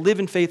repent and to live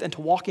in faith and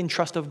to walk in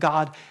trust of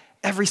God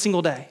every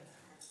single day.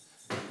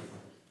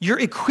 You're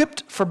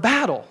equipped for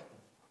battle.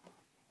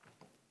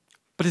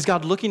 But is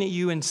God looking at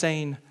you and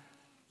saying,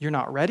 you're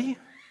not ready?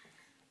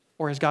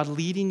 Or is God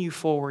leading you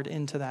forward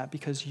into that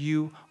because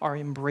you are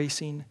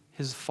embracing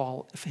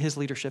his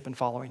leadership and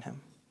following him?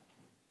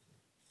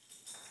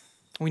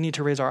 We need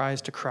to raise our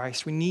eyes to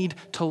Christ. We need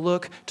to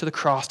look to the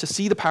cross, to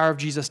see the power of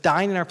Jesus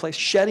dying in our place,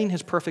 shedding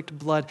his perfect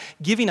blood,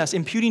 giving us,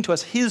 imputing to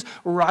us his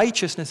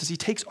righteousness as he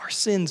takes our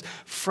sins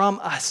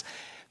from us.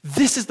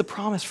 This is the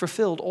promise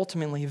fulfilled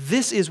ultimately.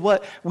 This is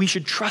what we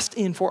should trust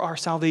in for our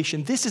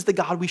salvation. This is the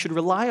God we should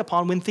rely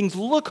upon when things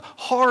look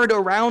hard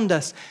around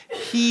us.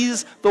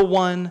 He's the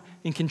one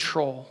in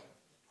control.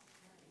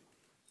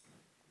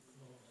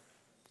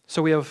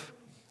 So we have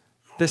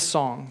this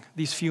song,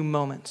 these few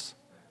moments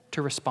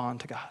to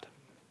respond to God.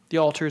 The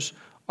altars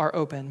are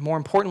open. More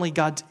importantly,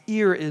 God's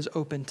ear is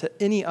open to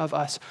any of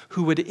us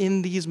who would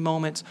in these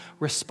moments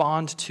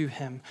respond to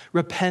him,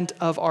 repent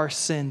of our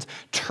sins,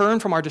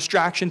 turn from our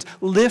distractions,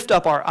 lift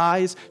up our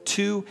eyes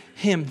to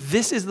him.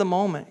 This is the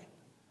moment.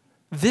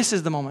 This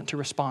is the moment to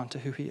respond to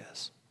who he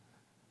is.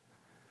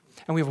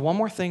 And we have one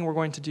more thing we're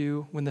going to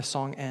do when this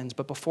song ends.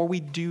 But before we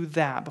do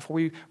that, before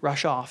we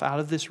rush off out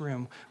of this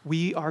room,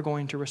 we are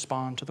going to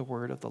respond to the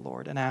word of the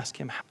Lord and ask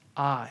him,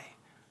 I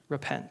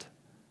repent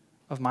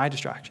of my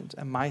distractions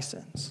and my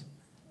sins.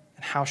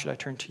 And how should I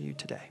turn to you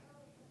today?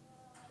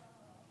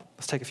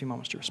 Let's take a few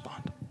moments to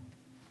respond.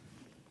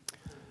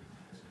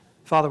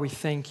 Father, we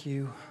thank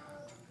you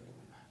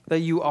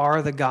that you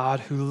are the God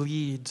who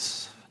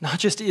leads, not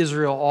just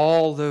Israel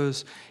all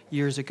those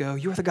years ago.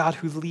 You are the God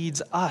who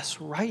leads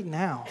us right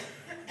now.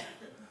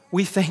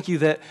 We thank you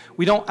that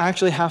we don't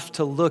actually have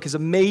to look, as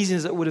amazing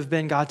as it would have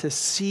been, God, to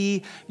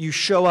see you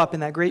show up in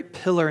that great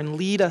pillar and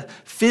lead us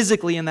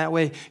physically in that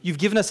way. You've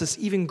given us this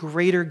even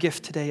greater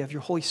gift today of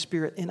your Holy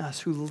Spirit in us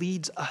who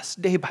leads us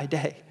day by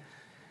day.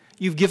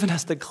 You've given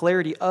us the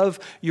clarity of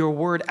your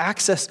word,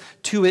 access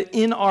to it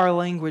in our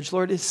language.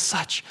 Lord, it's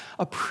such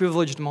a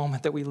privileged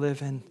moment that we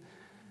live in.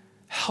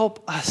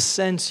 Help us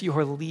sense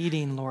your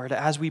leading, Lord,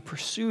 as we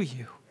pursue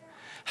you.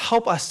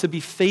 Help us to be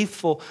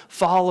faithful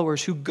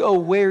followers who go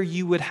where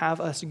you would have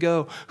us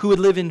go, who would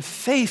live in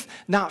faith,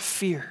 not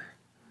fear.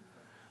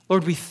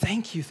 Lord, we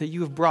thank you that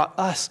you have brought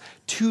us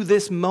to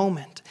this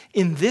moment,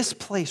 in this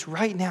place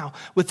right now,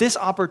 with this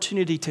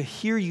opportunity to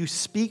hear you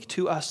speak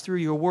to us through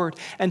your word,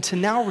 and to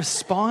now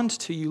respond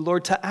to you,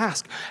 Lord, to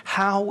ask,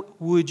 how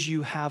would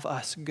you have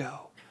us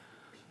go?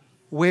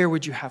 Where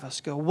would you have us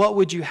go? What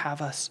would you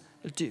have us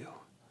do?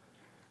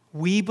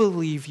 We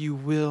believe you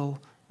will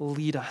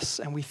lead us,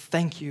 and we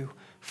thank you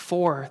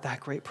for that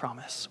great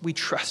promise. We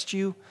trust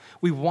you.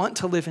 We want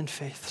to live in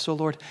faith. So,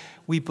 Lord,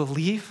 we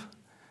believe,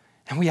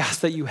 and we ask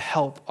that you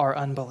help our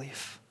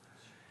unbelief.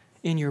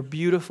 In your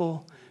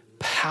beautiful,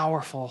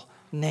 powerful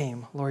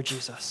name, Lord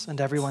Jesus. And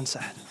everyone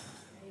said,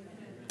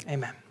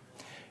 Amen.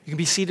 You can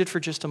be seated for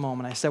just a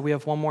moment. I said we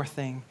have one more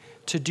thing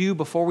to do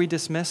before we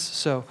dismiss,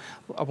 so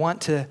I want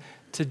to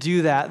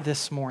do that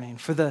this morning.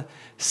 For the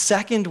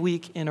second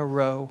week in a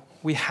row,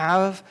 we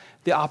have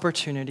the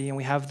opportunity and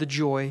we have the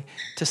joy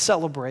to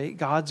celebrate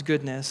God's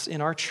goodness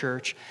in our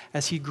church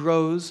as he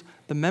grows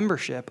the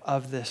membership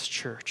of this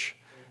church.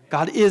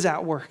 God is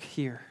at work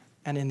here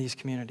and in these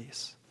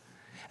communities.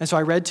 And so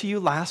I read to you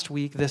last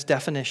week this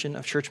definition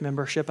of church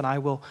membership, and I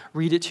will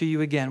read it to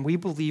you again. We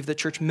believe that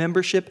church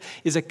membership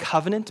is a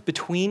covenant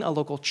between a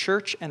local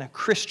church and a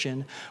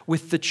Christian,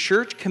 with the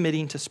church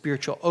committing to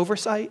spiritual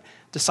oversight,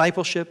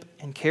 discipleship,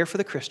 and care for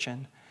the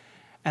Christian,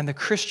 and the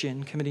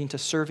Christian committing to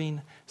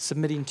serving,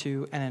 submitting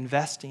to, and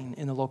investing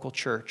in the local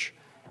church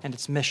and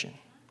its mission.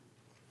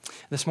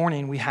 This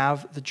morning, we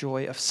have the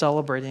joy of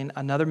celebrating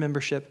another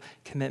membership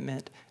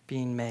commitment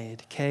being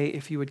made. Kay,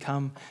 if you would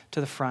come to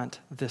the front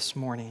this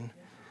morning.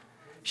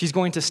 She's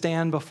going to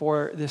stand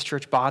before this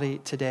church body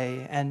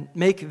today and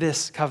make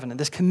this covenant,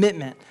 this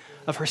commitment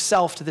of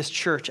herself to this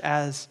church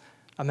as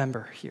a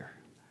member here.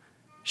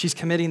 She's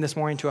committing this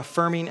morning to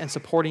affirming and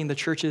supporting the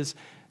church's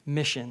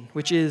mission,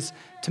 which is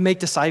to make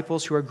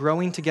disciples who are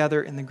growing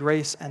together in the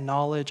grace and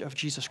knowledge of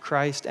Jesus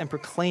Christ and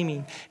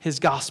proclaiming his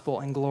gospel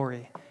and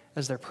glory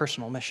as their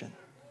personal mission.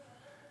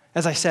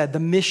 As I said, the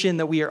mission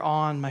that we are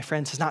on, my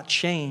friends, has not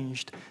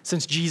changed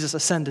since Jesus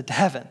ascended to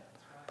heaven.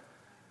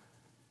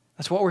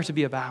 That's what we're to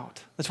be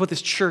about. That's what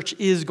this church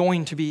is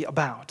going to be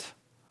about.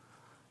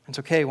 And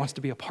so Kay wants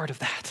to be a part of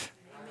that.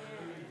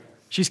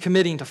 She's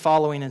committing to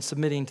following and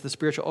submitting to the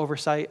spiritual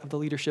oversight of the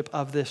leadership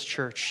of this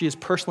church. She is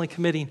personally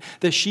committing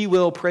that she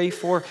will pray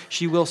for,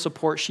 she will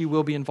support, she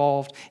will be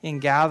involved in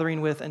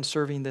gathering with and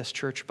serving this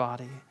church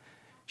body.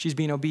 She's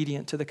being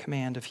obedient to the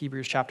command of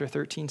Hebrews chapter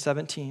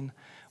 13-17,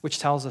 which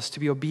tells us to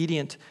be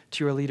obedient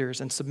to your leaders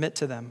and submit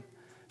to them,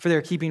 for they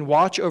are keeping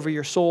watch over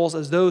your souls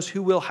as those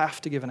who will have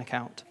to give an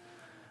account.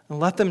 And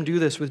let them do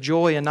this with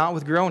joy and not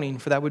with groaning,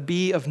 for that would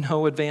be of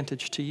no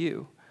advantage to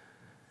you.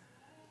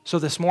 So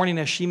this morning,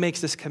 as she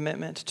makes this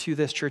commitment to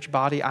this church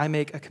body, I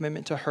make a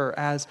commitment to her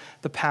as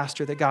the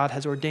pastor that God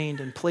has ordained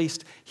and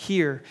placed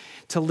here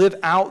to live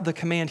out the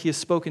command he has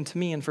spoken to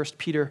me in 1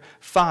 Peter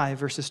 5,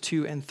 verses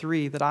 2 and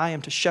 3, that I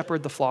am to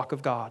shepherd the flock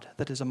of God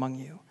that is among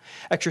you,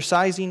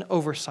 exercising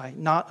oversight,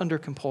 not under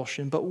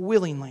compulsion, but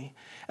willingly,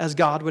 as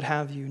God would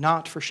have you,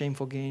 not for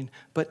shameful gain,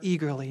 but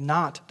eagerly,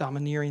 not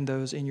domineering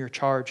those in your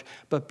charge,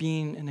 but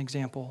being an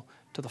example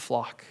to the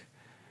flock.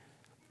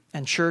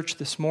 And church,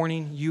 this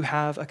morning, you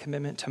have a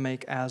commitment to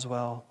make as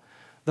well.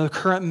 The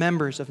current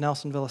members of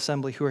Nelsonville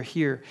Assembly who are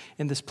here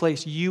in this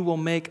place, you will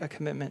make a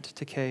commitment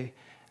to Kay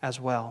as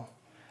well.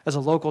 As a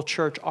local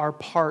church, our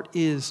part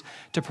is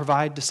to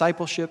provide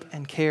discipleship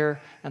and care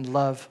and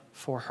love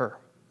for her.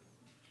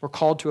 We're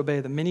called to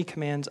obey the many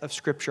commands of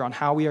Scripture on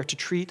how we are to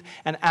treat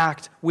and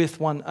act with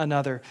one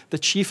another. The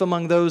chief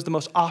among those, the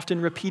most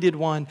often repeated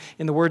one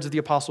in the words of the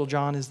Apostle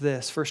John is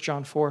this, 1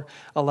 John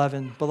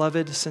 4:11.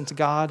 Beloved, since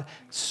God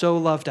so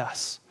loved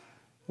us,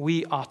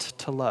 we ought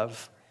to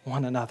love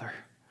one another.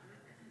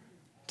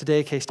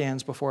 Today, Kay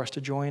stands before us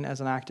to join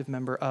as an active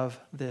member of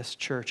this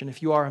church. And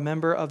if you are a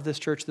member of this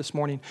church this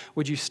morning,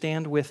 would you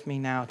stand with me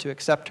now to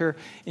accept her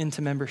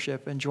into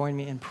membership and join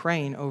me in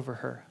praying over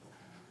her?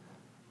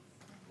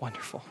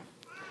 Wonderful.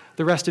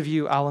 The rest of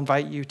you, I'll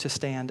invite you to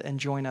stand and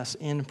join us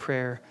in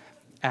prayer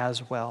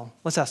as well.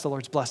 Let's ask the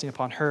Lord's blessing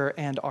upon her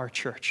and our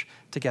church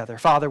together.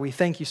 Father, we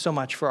thank you so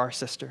much for our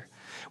sister.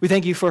 We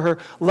thank you for her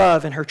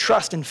love and her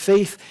trust and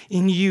faith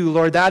in you,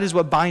 Lord. That is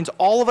what binds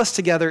all of us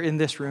together in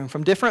this room.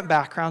 From different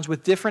backgrounds,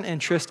 with different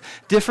interests,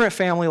 different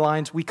family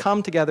lines, we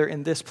come together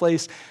in this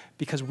place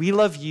because we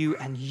love you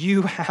and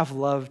you have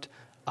loved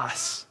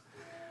us.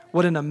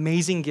 What an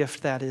amazing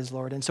gift that is,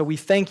 Lord. And so we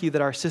thank you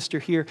that our sister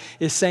here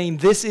is saying,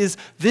 this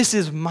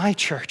is my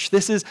church.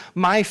 This is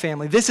my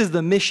family. This is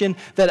the mission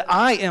that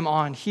I am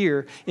on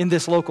here in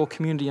this local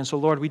community. And so,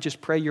 Lord, we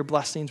just pray your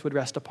blessings would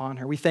rest upon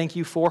her. We thank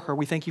you for her.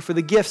 We thank you for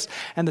the gifts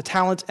and the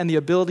talents and the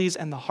abilities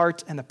and the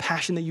heart and the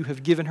passion that you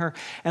have given her.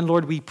 And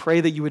Lord, we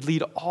pray that you would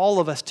lead all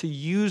of us to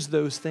use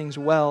those things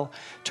well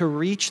to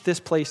reach this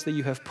place that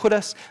you have put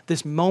us,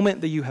 this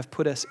moment that you have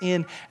put us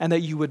in, and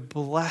that you would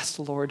bless,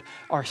 Lord,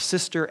 our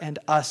sister and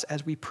us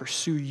as we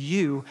pursue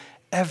you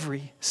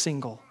every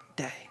single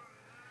day.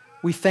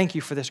 We thank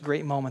you for this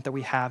great moment that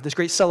we have, this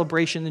great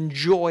celebration and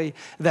joy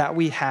that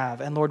we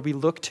have. And Lord, we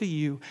look to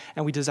you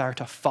and we desire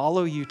to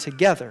follow you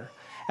together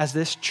as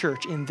this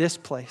church in this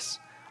place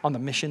on the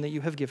mission that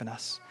you have given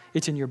us.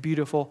 It's in your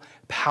beautiful,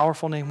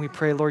 powerful name we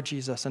pray, Lord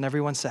Jesus. And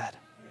everyone said,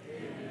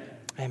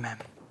 Amen.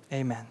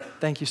 Amen.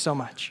 Thank you so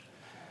much.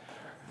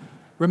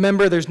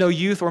 Remember, there's no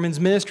youth or men's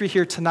ministry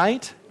here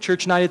tonight.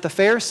 Church night at the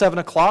fair, 7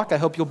 o'clock. I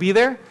hope you'll be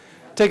there.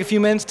 Take a few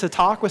minutes to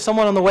talk with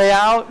someone on the way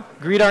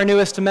out. Greet our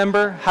newest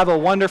member. Have a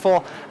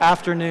wonderful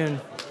afternoon.